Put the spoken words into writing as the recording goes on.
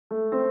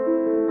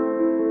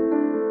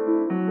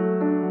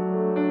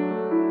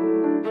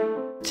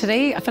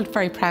Today I felt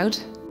very proud.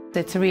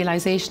 It's a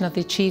realisation of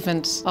the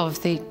achievement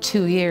of the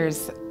 2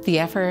 years, the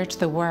effort,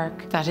 the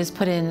work that is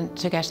put in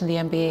to getting the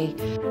MBA.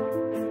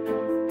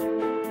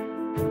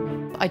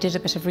 I did a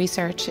bit of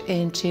research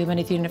into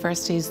many of the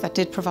universities that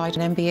did provide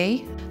an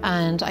MBA,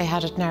 and I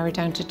had it narrowed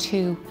down to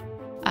 2,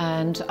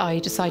 and I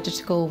decided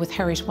to go with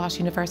Heriot-Watt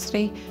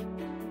University.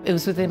 It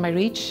was within my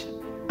reach,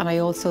 and I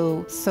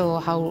also saw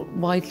how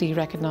widely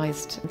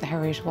recognised the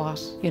Heriot-Watt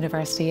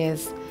University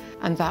is,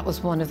 and that was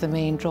one of the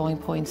main drawing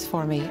points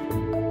for me.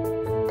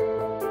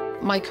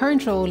 My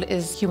current role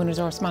is Human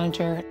Resource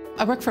Manager.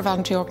 I work for a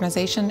voluntary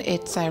organisation.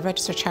 It's a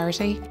registered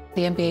charity.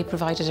 The MBA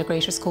provided a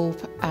greater scope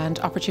and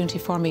opportunity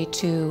for me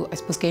to, I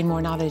suppose, gain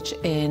more knowledge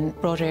in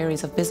broader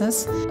areas of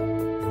business.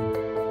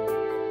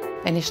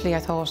 Initially I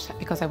thought,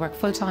 because I work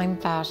full-time,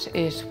 that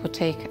it would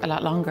take a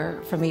lot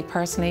longer for me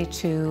personally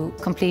to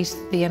complete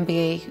the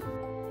MBA,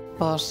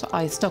 but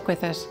I stuck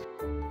with it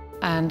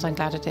and I'm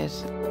glad I did.